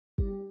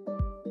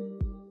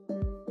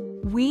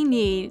We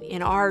need,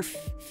 in our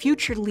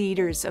future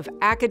leaders of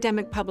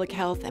academic public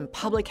health and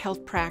public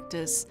health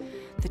practice,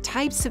 the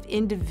types of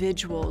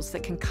individuals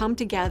that can come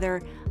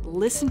together,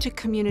 listen to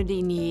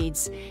community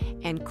needs,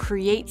 and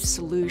create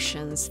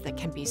solutions that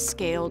can be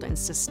scaled and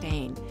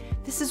sustained.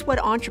 This is what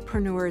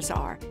entrepreneurs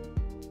are.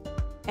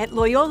 At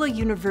Loyola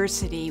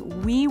University,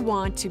 we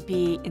want to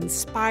be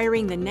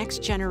inspiring the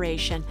next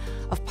generation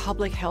of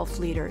public health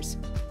leaders.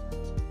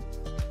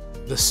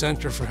 The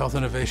Center for Health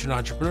Innovation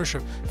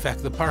Entrepreneurship, in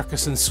fact, the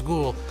Parkinson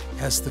School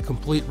has the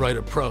complete right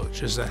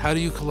approach, is that how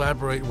do you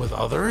collaborate with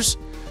others,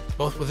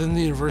 both within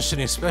the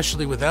university,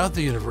 especially without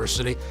the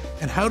university,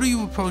 and how do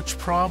you approach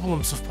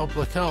problems of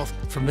public health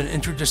from an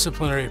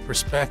interdisciplinary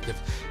perspective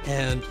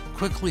and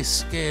quickly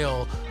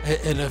scale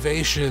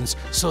innovations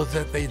so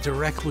that they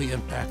directly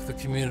impact the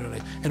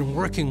community, and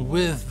working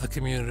with the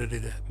community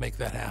to make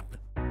that happen.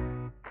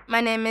 My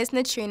name is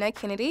Natrina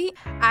Kennedy.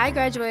 I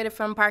graduated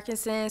from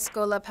Parkinson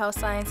School of Health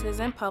Sciences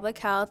and Public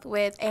Health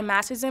with a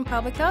master's in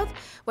public health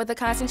with a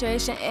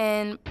concentration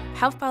in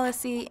health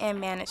policy and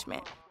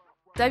management.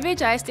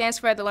 WHI stands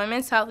for the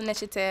Women's Health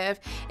Initiative.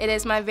 It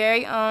is my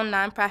very own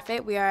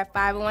nonprofit. We are a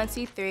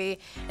 501c3,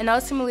 and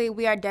ultimately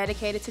we are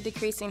dedicated to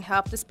decreasing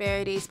health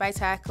disparities by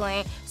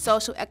tackling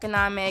social,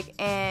 economic,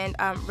 and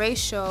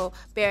racial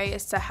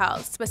barriers to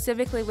health,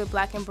 specifically with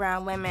Black and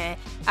brown women.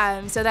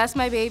 So that's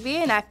my baby,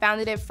 and I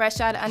founded it fresh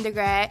out of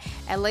undergrad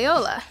at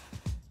Loyola.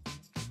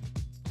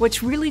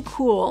 What's really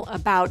cool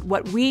about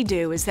what we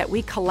do is that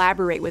we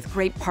collaborate with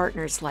great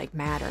partners like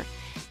Matter.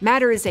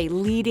 Matter is a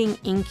leading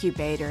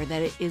incubator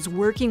that is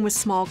working with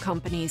small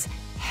companies,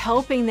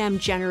 helping them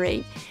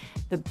generate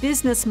the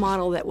business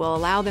model that will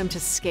allow them to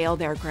scale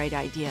their great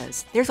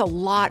ideas. There's a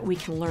lot we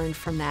can learn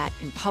from that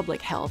in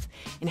public health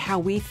and how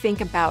we think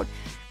about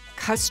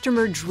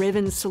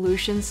customer-driven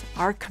solutions,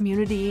 our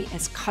community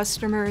as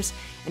customers,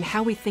 and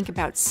how we think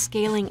about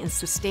scaling and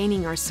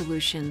sustaining our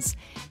solutions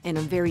in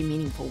a very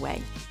meaningful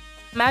way.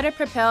 Matter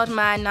propelled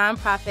my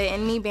nonprofit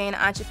and me being an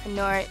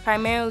entrepreneur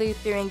primarily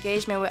through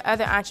engagement with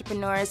other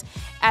entrepreneurs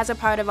as a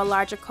part of a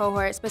larger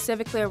cohort,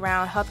 specifically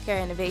around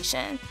healthcare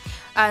innovation.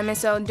 And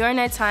so during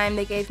that time,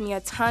 they gave me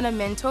a ton of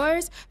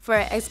mentors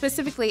for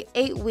specifically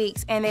 8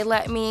 weeks, and they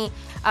let me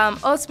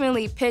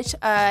ultimately pitch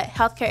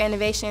healthcare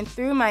innovation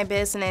through my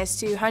business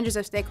to hundreds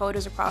of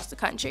stakeholders across the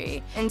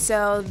country. And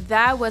so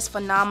that was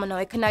phenomenal.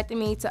 It connected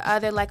me to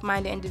other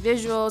like-minded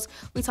individuals.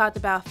 We talked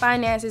about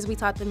finances, we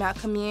talked about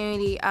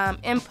community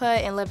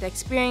input and lived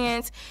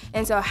experience.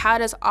 And so how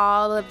does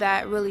all of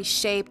that really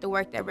shape the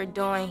work that we're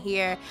doing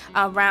here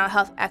around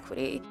health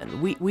equity?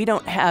 We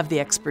don't have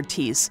the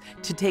expertise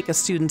to take a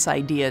student's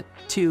idea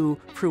to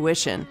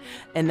fruition,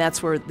 and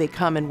that's where they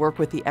come and work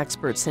with the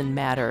experts in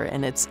Matter,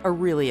 and it's a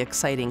really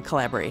exciting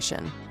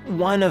collaboration.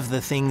 One of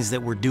the things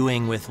that we're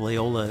doing with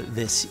Loyola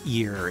this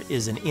year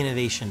is an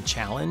innovation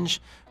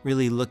challenge,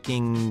 really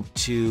looking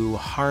to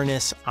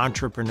harness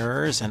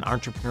entrepreneurs and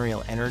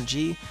entrepreneurial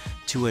energy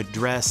to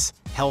address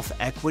health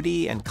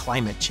equity and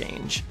climate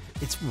change.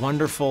 It's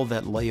wonderful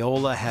that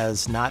Loyola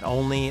has not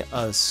only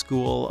a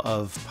School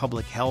of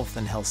Public Health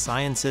and Health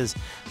Sciences,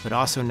 but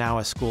also now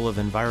a School of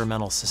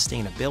Environmental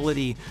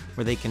Sustainability,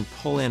 where they can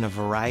pull in a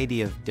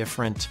variety of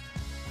different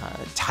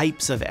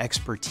types of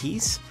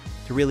expertise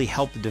to really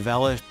help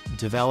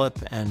develop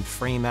and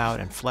frame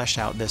out and flesh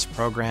out this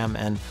program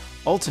and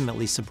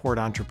ultimately support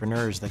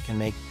entrepreneurs that can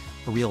make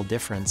a real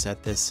difference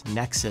at this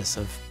nexus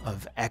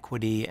of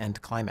equity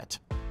and climate.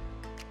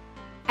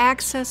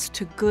 Access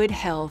to good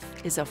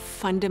health is a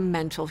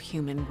fundamental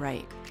human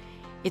right.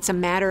 It's a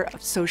matter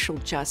of social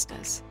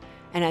justice.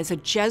 And as a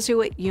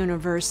Jesuit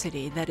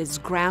university that is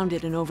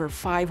grounded in over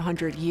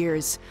 500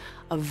 years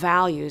of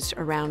values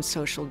around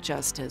social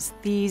justice,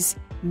 these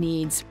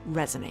needs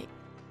resonate.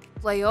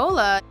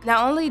 Loyola,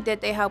 not only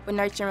did they help with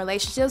nurturing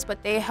relationships,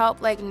 but they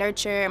helped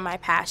nurture my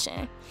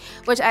passion,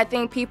 which I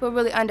think people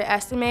really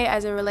underestimate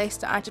as it relates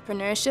to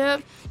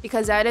entrepreneurship,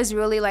 because that is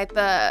really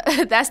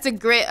that's the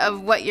grit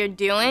of what you're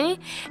doing.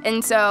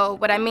 And so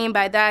what I mean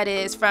by that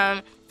is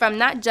from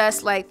not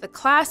just the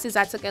classes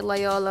I took at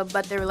Loyola,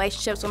 but the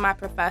relationships with my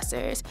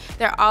professors.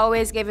 They're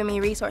always giving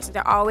me resources.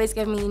 They're always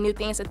giving me new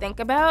things to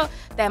think about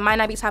that might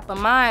not be top of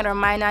mind or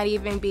might not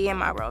even be in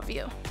my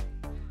worldview.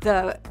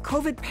 The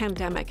COVID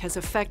pandemic has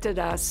affected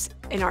us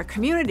in our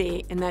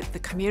community in that the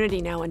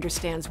community now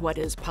understands what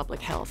is public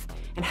health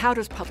and how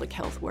does public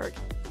health work.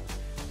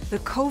 The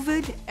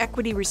COVID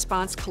Equity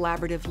Response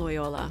Collaborative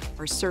Loyola,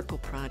 or CIRCLE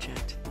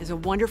project, is a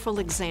wonderful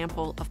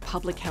example of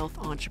public health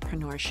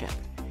entrepreneurship.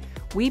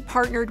 We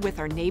partnered with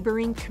our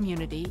neighboring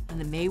community in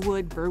the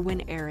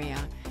Maywood-Berwyn area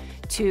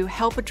to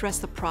help address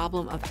the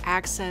problem of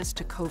access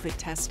to COVID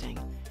testing.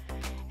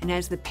 And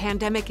as the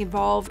pandemic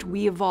evolved,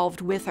 we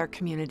evolved with our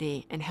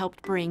community and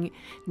helped bring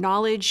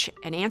knowledge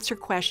and answer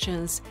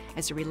questions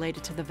as it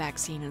related to the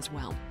vaccine as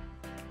well.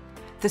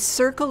 The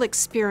CIRCLE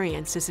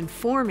experience is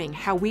informing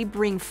how we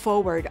bring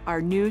forward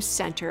our new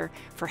Center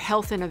for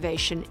Health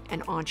Innovation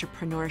and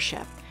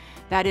Entrepreneurship.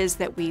 That is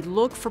that we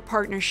look for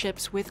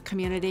partnerships with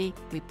community,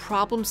 we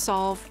problem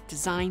solve,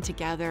 design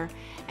together,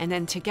 and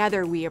then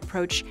together we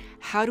approach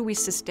how do we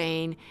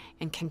sustain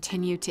and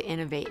continue to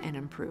innovate and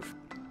improve.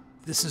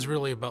 This is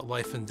really about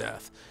life and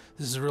death.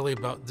 This is really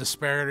about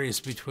disparities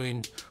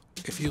between,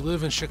 if you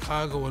live in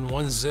Chicago in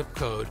one zip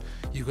code,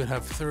 you could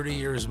have 30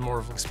 years more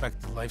of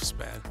expected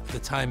lifespan. The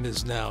time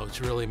is now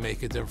to really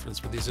make a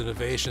difference with these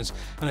innovations,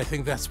 and I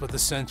think that's what the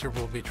center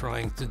will be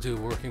trying to do,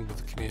 working with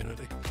the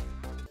community.